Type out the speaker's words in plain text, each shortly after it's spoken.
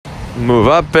Move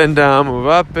up and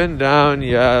down,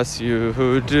 yes, you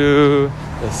who do.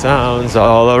 The sounds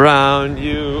all around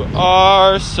you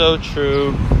are so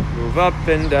true. Move up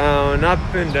and down,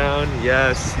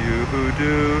 yes, you who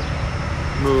do.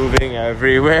 Moving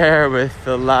everywhere with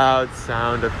the loud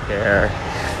sound of care.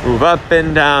 Move up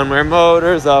and down where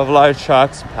motors of light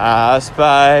trucks pass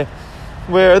by.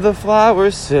 Where the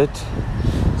flowers sit,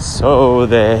 so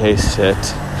they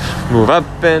sit. Move up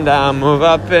and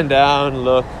down,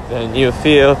 look, then you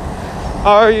feel.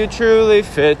 Are you truly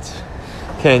fit?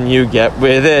 Can you get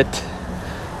with it?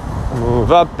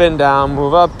 Move up and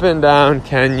down,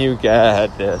 can you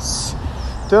get this?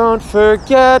 Don't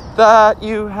forget that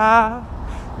you have.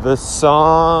 The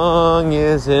song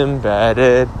is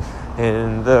embedded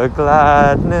in the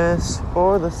gladness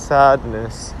or the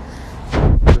sadness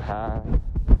you have.